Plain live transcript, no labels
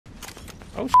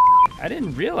Oh, I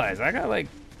didn't realize. I got like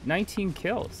 19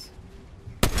 kills.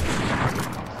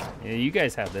 Yeah, you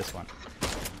guys have this one.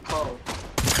 Oh,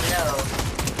 no.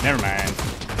 Never mind.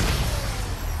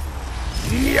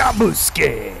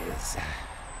 Yabusques.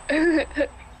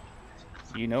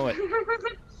 You know it.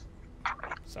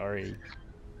 Sorry.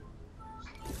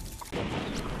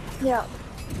 Yeah.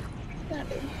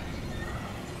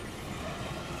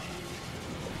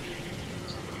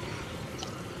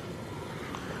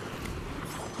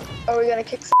 Are we gonna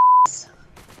kick s***?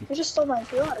 You just stole my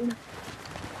gun.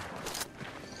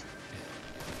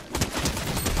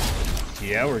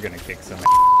 Yeah, we're gonna kick some.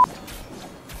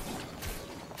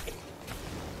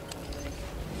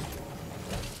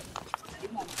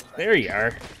 There you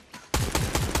are.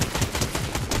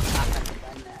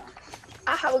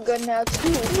 I have a gun now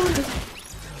too.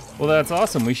 Well, that's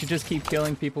awesome. We should just keep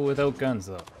killing people without guns,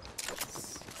 though.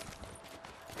 It's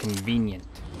convenient.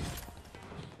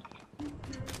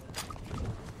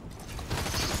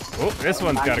 Oh, this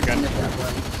one's got a gun.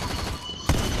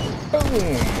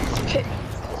 Boom. Okay.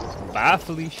 Bye,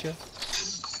 Felicia.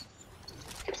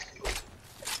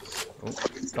 Oh, a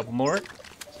couple more.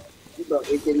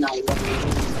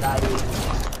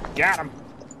 Got him.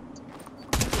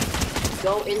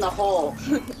 Go in the hole.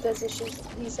 That's what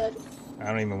he said. I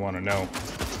don't even want to know.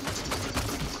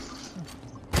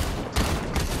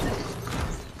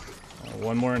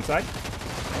 One more inside.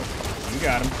 Oh, you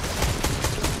got him.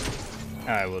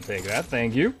 I will take that,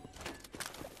 thank you.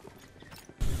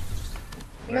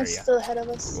 Man's still ahead of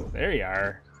us. Oh, there you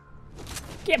are.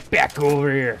 Get back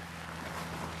over here.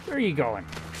 Where are you going?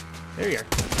 There you are.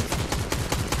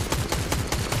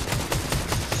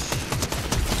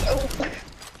 Oh.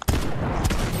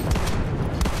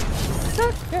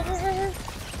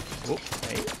 Oh,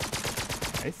 hey.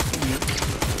 I see you.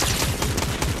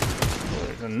 Oh,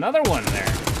 there's another one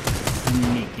there.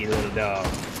 Sneaky little dog.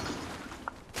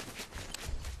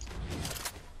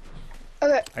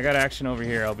 Okay. I got action over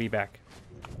here. I'll be back.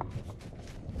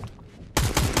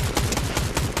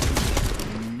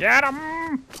 Get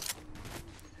him!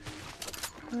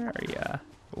 Where are ya?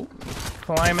 Oh,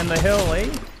 climbing the hill, eh?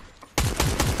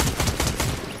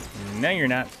 No, you're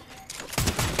not.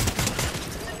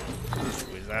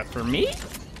 Was that for me?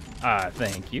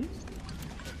 Thank you.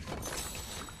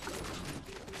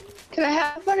 Can I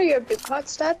have one of your big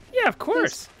pots, Dad? Yeah, of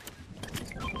course.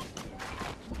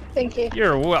 Thank you.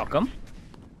 You're welcome.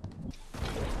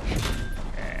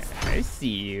 I see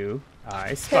you.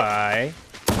 I spy.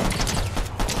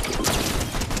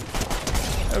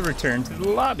 A return to the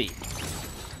lobby.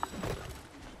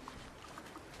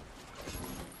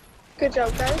 Good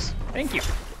job, guys. Thank you.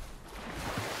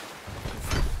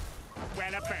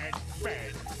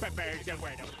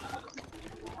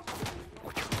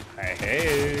 Hey,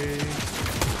 hey.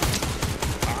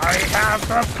 I have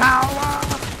the power.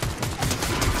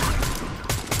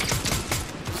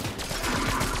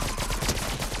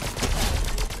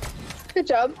 Good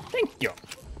job. Thank you.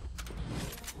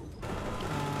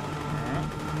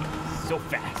 So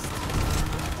fast.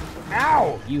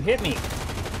 Ow! You hit me.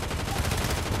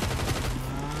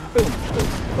 Boom, boom,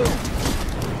 boom.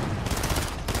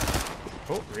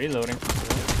 Oh, reloading.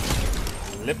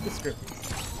 Flip the script.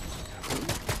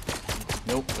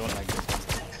 Nope, don't like this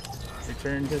one.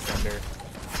 Return to sender.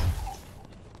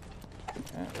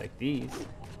 I like these.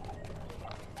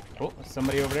 Oh,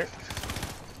 somebody over there.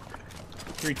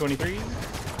 323.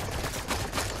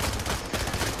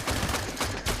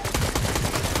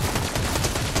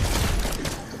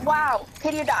 Wow.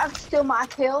 Can you not steal my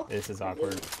kill? This is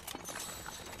awkward.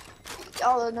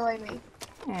 Y'all annoy me.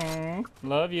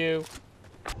 Love you.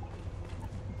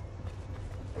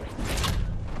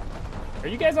 Are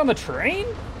you guys on the train?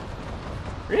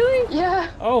 Really?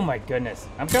 Yeah. Oh my goodness.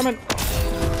 I'm coming.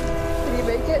 Can you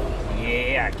make it?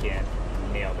 Yeah, I can.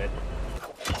 Nailed it.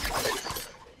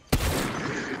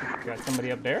 Got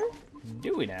somebody up there?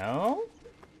 Do we know?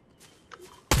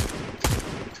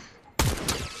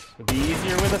 Would be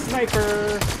easier with a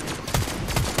sniper.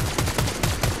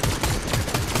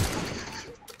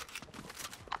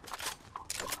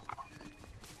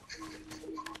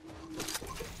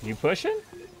 You pushing?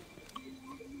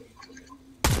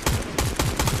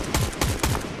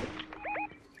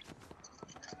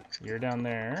 You're down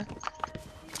there.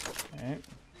 Okay.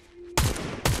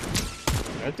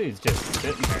 That dude's just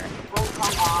sitting there. Oh,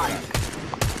 come on.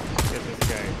 Get this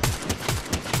guy.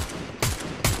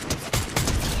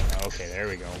 Okay, there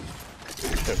we go.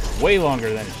 It took way longer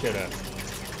than it should have.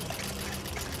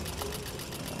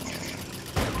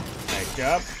 Nice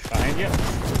job. Behind you.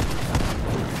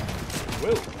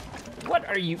 Whoa. What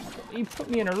are you? You put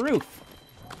me in a roof.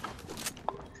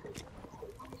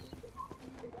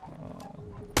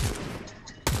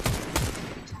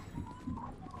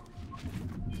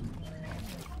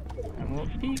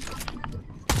 peek.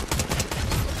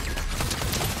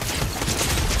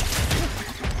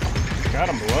 Got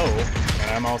him low,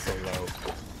 and I'm also low.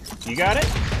 You got it?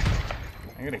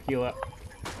 I gotta heal up.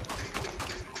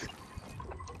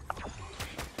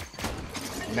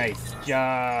 Nice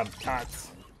job, Tots.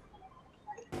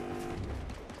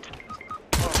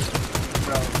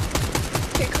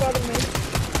 Kick out of me.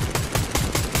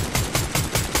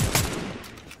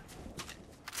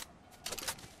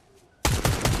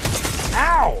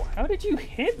 Ow! How did you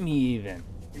hit me even?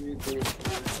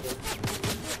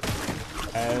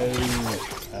 Oh.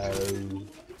 I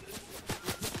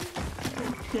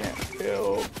can't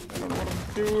help. I don't know what I'm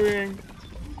doing.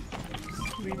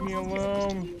 Just leave me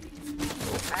alone.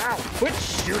 Ow! Quit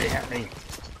shooting at me.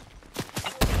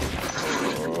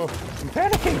 Oh, I'm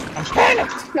panicking. I'm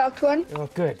panicked. Knocked one. Oh,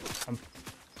 good.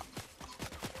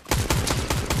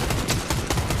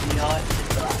 You know what?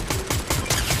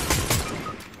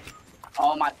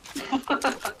 Oh my.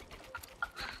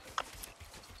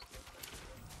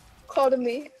 Call to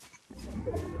me.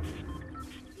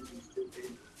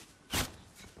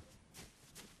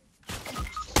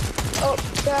 Oh,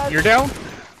 Dad. You're down?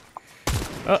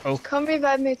 Uh-oh. Come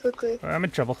revive me quickly. I'm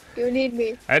in trouble. You need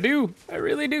me. I do. I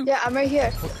really do. Yeah, I'm right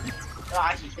here.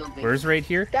 God, he killed me. Where's right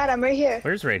here? Dad, I'm right here.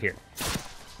 Where's right here?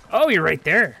 Oh, you're right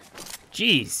there.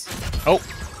 Jeez. Oh.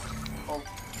 Oh.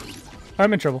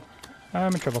 I'm in trouble.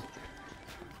 I'm in trouble.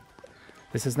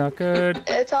 This is not good.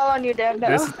 It's all on you, Dad.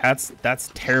 No. That's a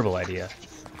terrible idea.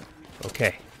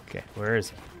 Okay. Okay. Where is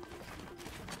he?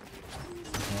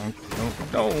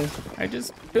 No. I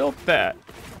just built that.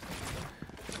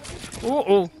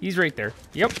 Oh, he's right there.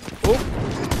 Yep. Oh.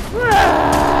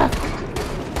 Ah!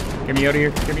 Get me out of here.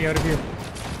 Get me out of here.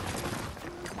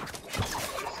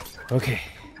 Okay.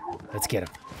 Let's get him.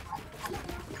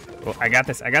 Oh, I got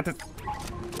this. I got this.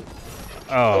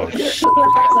 Oh, shit.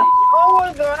 Oh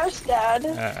my gosh, Dad.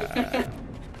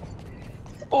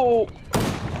 Oh.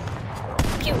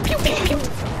 Pew, pew, pew, pew.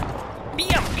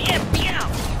 Meow, meow, meow.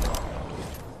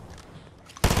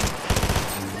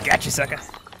 Gotcha, sucker.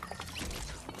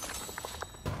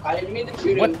 I didn't mean to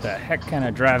shoot him. What the heck kind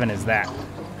of driving is that?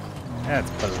 That's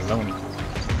baloney.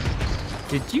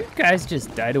 Did you guys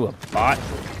just die to a bot?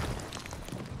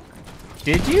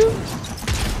 Did you?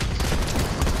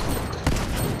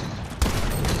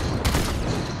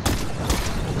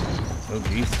 Oh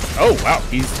geez. Oh wow,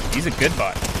 he's a good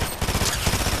bot.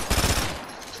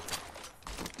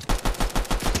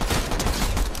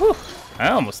 Whew. I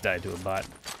almost died to a bot.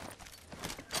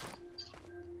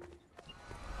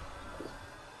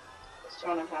 Just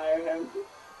trying to hire him.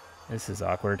 This is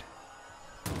awkward.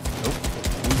 Oh,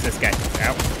 who's this guy?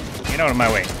 Ow. Get out of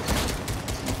my way.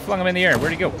 Flung him in the air.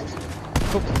 Where'd he go?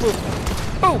 Boom, boom,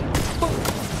 boom, boom.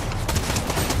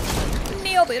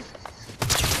 Nailed it.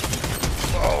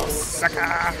 Oh,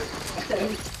 sucker.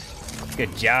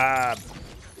 Good job.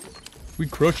 We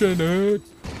crushing it.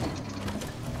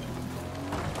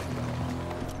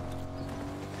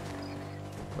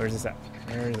 Where's this at?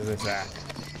 Where is this at?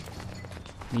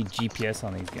 Need GPS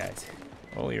on these guys.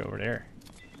 Oh, you're over there.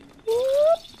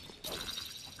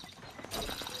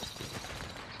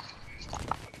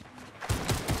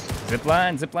 Zip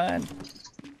line, zip line.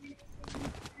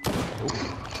 Oh.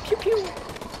 Pew pew.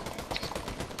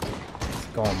 It's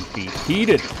gonna be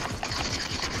heated.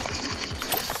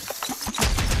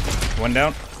 One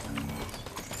down.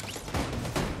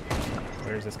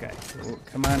 Where's this guy? Oh,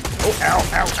 come on. Oh, ow,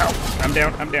 ow, ow. I'm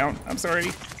down, I'm down. I'm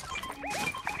sorry.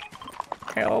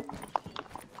 Help.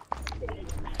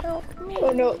 Help me.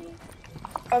 Oh no.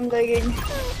 I'm lagging.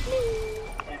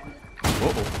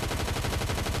 Uh-oh.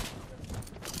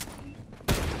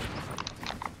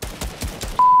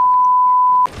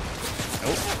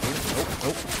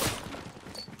 Oh.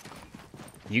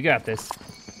 You got this.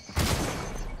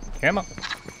 Come on.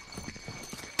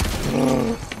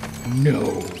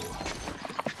 No.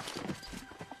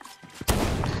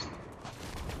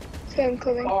 Okay, I'm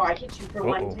coming. Oh, I hit you for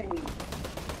one thing.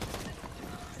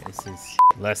 This is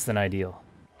less than ideal.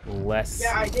 Less.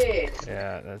 Yeah, I did.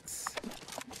 Yeah, that's.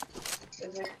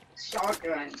 It's a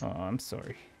shotgun. Oh, I'm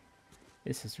sorry.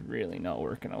 This is really not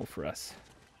working out for us.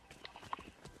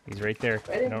 He's right there.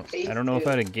 I don't know if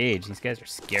I'd engage. These guys are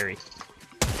scary.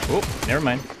 Oh, never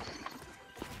mind.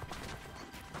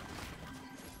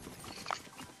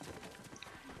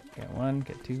 Get one,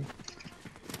 get two.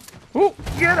 Oh,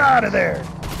 get out of there!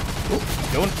 Oh,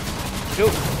 don't.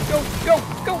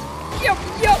 Go.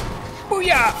 Yup.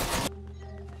 Booyah!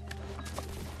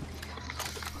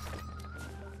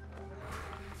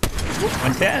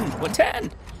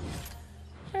 110.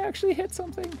 I actually hit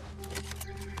something.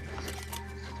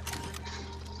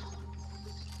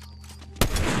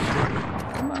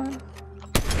 Come on.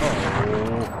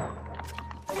 Oh.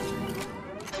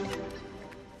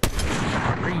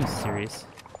 Are you serious?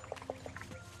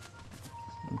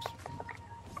 Oops.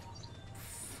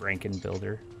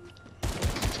 Frankenbuilder.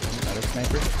 Not a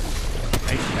sniper.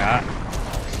 Nice shot.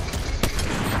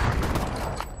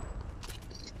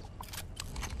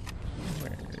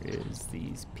 Where is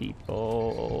these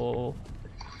people?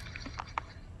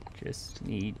 Just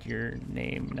need your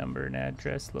name, number, and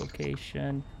address,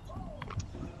 location.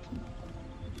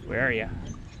 Where are you?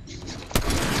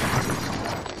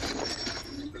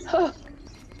 Huh.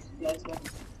 Let's go.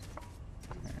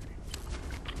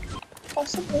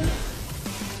 Possibly.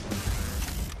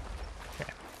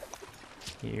 Okay.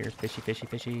 Here, fishy, fishy,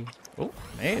 fishy. Oh,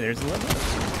 hey, there's a level.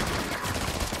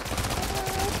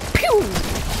 Pew!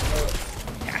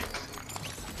 Yeah.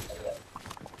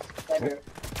 Better.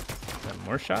 Some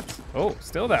more shots? Oh,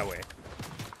 still that way.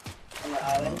 On the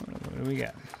island. What do we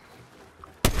got?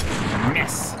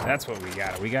 Miss. That's what we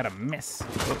got. We got a miss.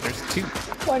 Oh, there's two.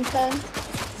 110.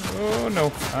 Oh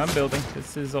no, I'm building.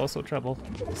 This is also trouble.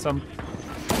 Some.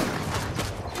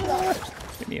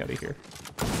 Get me out of here.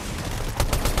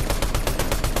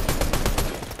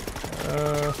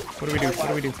 What do we do? What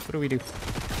do we do? What do we do? Go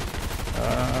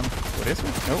this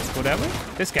way? No, go that way?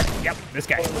 This guy. Yep, this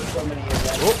guy.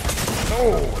 Oh,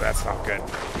 oh, that's not good.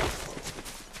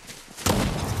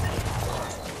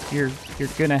 You're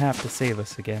gonna have to save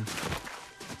us again.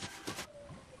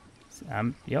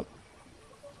 Yep.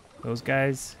 Those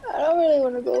guys. I don't really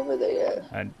want to go over there yet.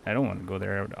 I don't want to go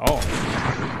there at all.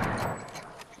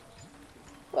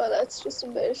 Well, that's just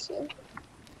embarrassing.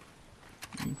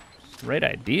 Right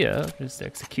idea, just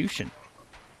execution.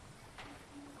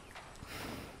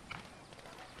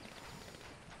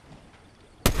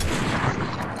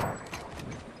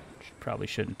 Probably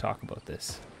shouldn't talk about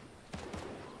this.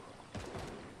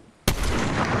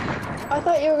 I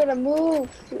thought you were gonna move,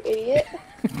 you idiot.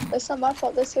 That's not my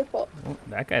fault, that's your fault. Oh,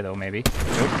 that guy though, maybe.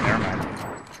 Nope, never mind.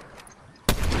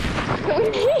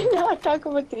 Can we not talk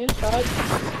about these shots?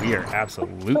 We are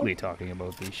absolutely talking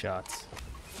about these shots.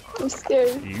 I'm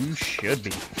scared. You should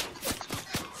be.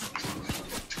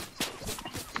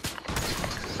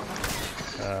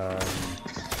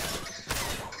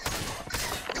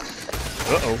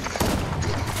 Uh-oh.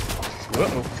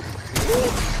 Uh-oh.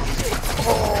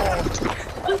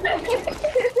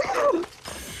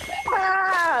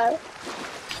 Ah!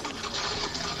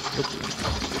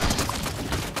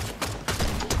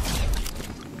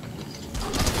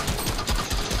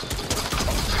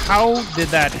 How did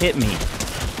that hit me?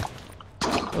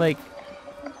 Like,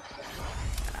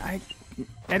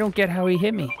 I don't get how he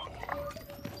hit me.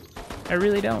 I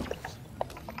really don't.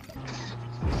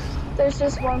 There's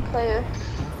just one player.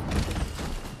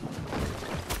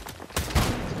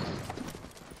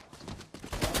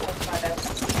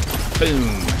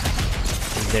 Boom.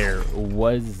 There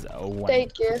was a one.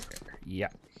 Thank you. Yeah,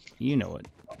 you know it.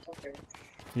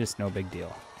 Just no big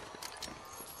deal.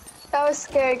 That was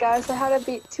scary, guys. I had to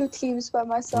beat 2 teams by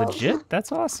myself. Legit?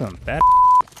 That's awesome. That.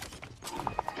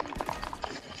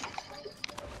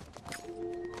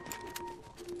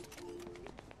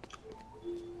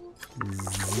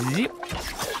 Zip.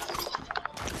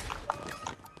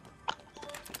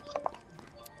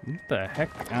 What the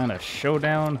heck kind of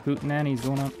showdown hootenanny's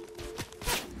going on?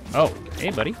 Oh,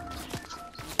 hey, buddy.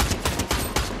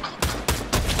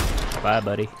 Bye,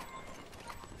 buddy.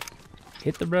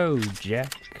 Hit the road,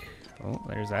 Jack. Oh,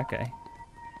 there's that guy.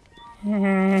 Oh.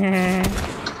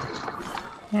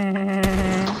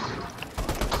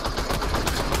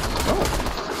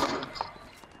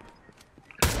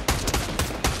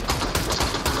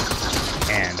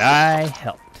 And I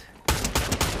helped.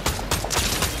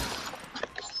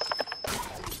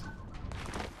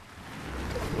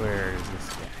 Where is this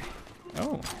guy?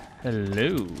 Oh, hello.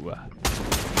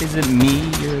 Is it me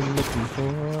you're looking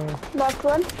for? Knocked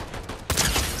one.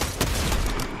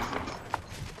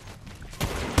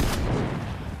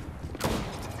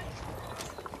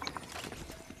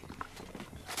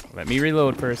 Let me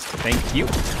reload first. Thank you.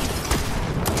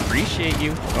 Appreciate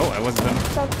you. Oh, I wasn't done.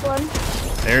 Knocked one.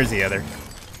 There's the other.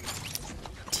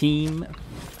 Team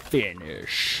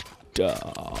finished.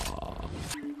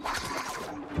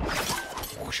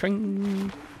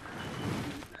 Whooshing.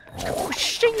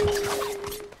 Whooshing.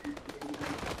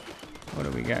 What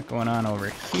do we got going on over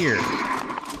here?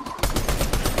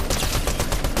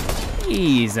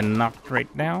 He's knocked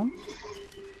right down.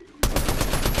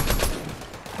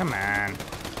 Come on.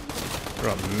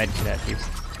 Throw a medkit at you.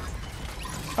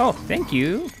 Oh, thank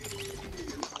you.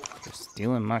 For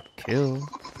stealing my kill.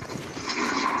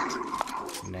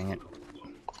 Dang it.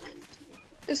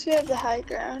 Guess we have the high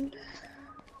ground.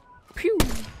 Phew.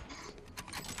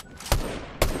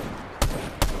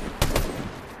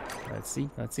 Let's see.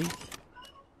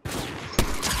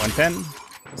 110.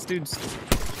 This dude's...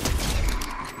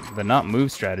 The not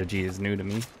move strategy is new to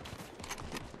me.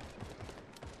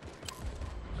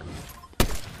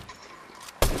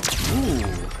 Ooh,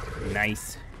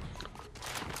 nice.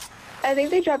 I think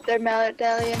they dropped their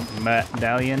medallion.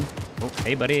 Medallion. Oh,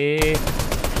 hey, buddy.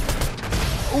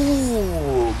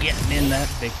 Ooh, getting in that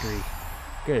victory.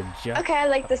 Good job. Okay, I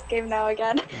like this game now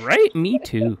again. Right? Me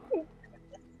too.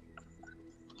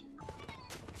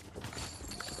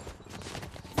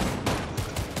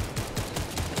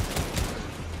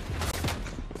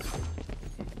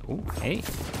 Oh, hey.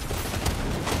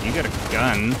 You got a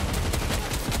gun.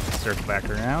 Circle back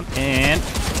around and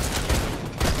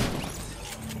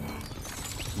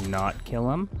not kill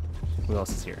him. Who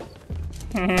else is here?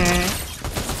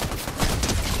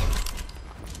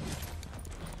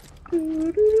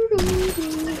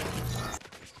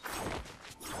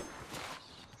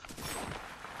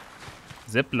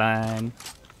 Zip line.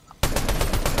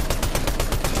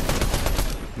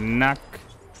 Knock.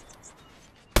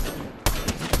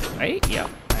 Hey, yep,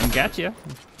 I got you.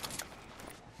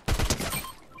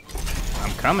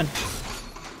 I'm coming.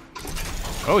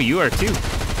 Oh, you are too.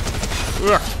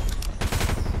 Ugh.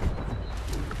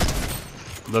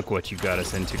 Look what you got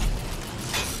us into.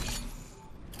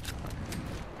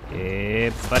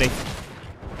 Yeah, buddy.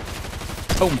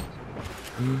 Boom.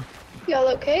 Y'all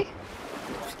okay?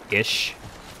 Ish.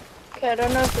 Okay, I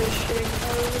don't know if they're shooting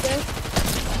over there.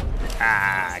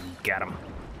 Ah, got him.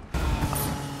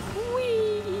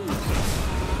 Whee!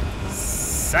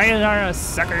 Sayonara,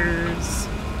 suckers.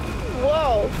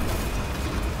 Whoa.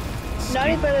 Not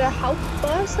even a help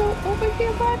us over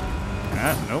here, bud?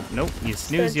 Nope. You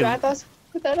snooze, you drive us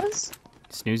without us?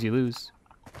 snooze, you lose.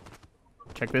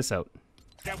 Check this out.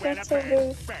 That's so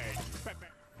rude.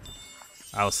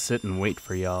 I'll sit and wait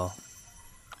for y'all.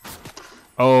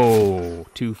 Oh,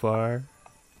 too far.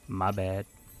 My bad.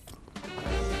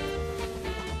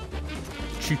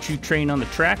 Choo-choo train on the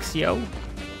tracks, yo.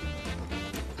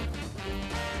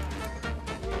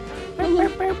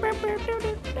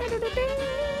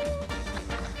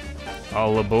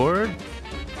 All aboard.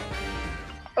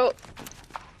 Oh,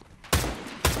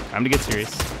 Time to get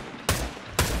serious.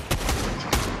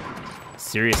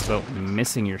 Serious about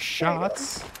missing your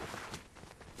shots.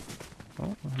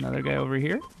 Oh, another guy over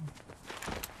here.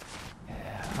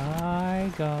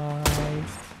 Hi,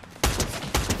 guys.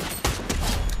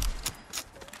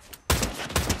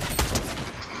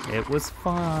 It was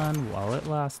fun while it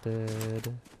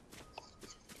lasted.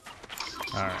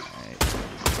 Alright.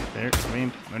 There,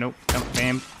 bam, oh, nope, no,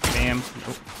 bam, bam.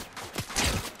 Oh.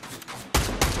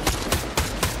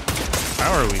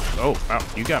 How are we? Oh, wow,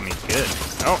 you got me good.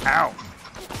 Oh, ow.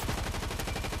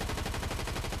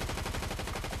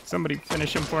 Somebody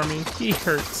finish him for me. He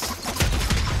hurts.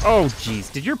 Oh,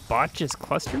 jeez. Did your bot just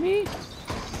cluster me?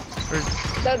 Or...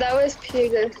 no, that was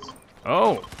Peter.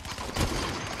 Oh.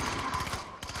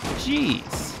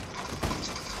 Jeez.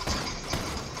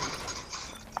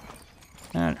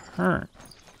 That hurt.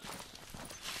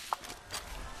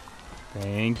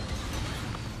 Thank.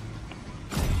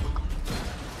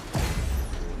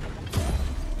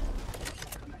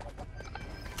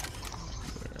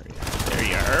 There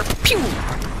you are. Pew!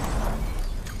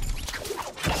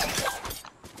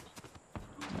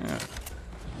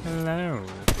 Hello.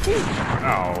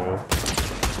 Oh.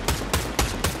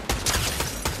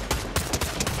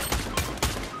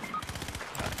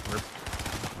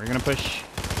 We're gonna push.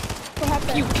 What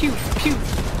happened? Pew, pew, pew.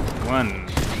 One.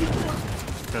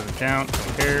 Doesn't count.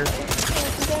 Don't care.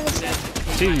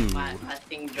 Two. My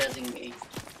thing dressing me.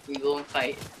 We go and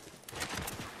fight.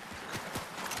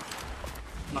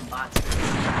 My bots.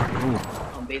 Ooh.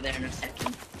 I'll be there in a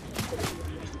second.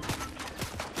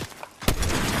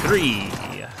 3.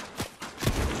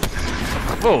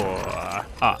 4.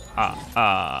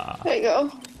 There you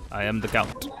go. I am the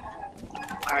count.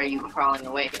 Why are you crawling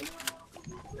away?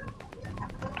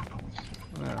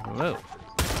 Hello.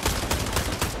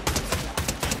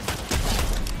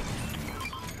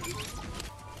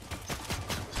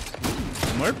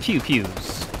 More pew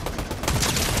pews.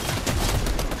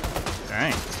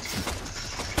 Dang.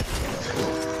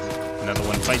 Another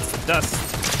one bites the dust.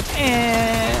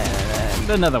 And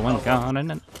another one gone. And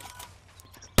then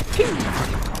pew!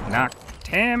 Knocked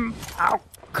him out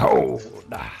cold.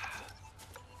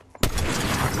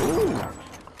 Ooh.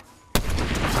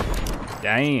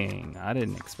 Dang, I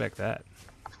didn't expect that.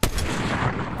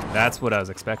 That's what I was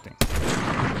expecting.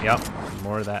 Yep,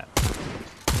 more of that.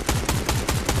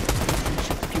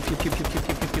 Pew, pew, pew, pew, pew,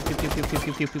 pew, pew, pew, pew, pew, pew,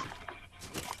 pew, pew, pew.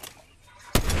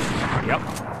 Yep.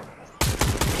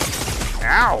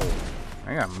 Ow!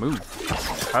 I gotta move.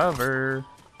 Cover.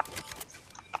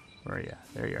 Where are you?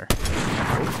 There you are.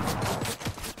 Oh.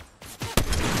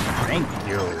 Thank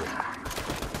you.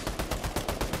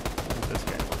 Who's this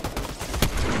guy?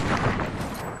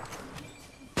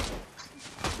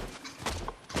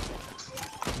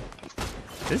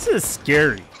 This is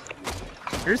scary.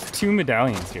 There's 2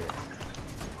 medallions here.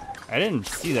 I didn't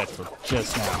see that till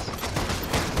just now.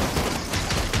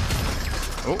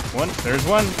 Oh, one. There's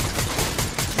one.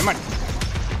 Come on.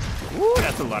 Ooh,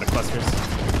 that's a lot of clusters.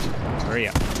 Hurry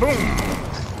up. Boom!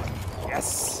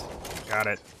 Yes! Got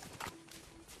it.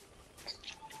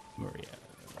 Where are you at?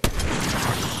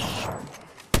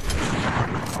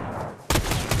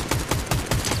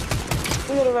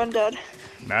 We gotta run, Dad.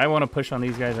 I want to push on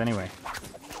these guys anyway.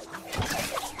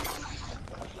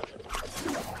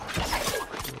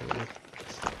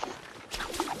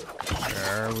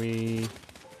 Where are we?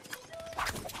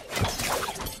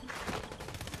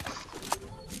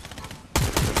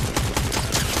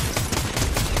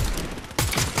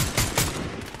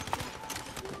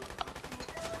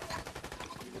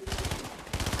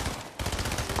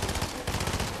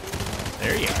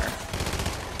 There you are.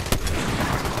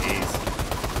 Jeez.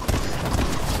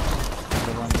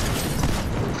 Another one.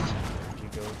 Where'd you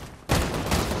go?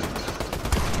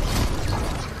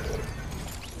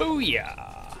 Booyah!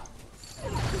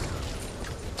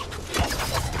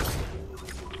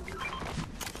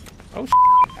 Oh,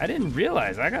 I didn't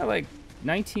realize. I got like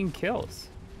 19 kills.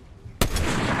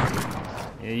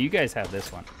 Yeah, you guys have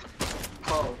this one.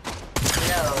 Oh,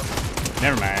 no.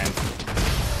 Never mind.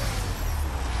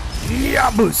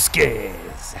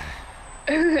 Yabuskes!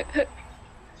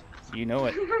 You know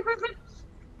it.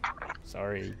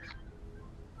 Sorry.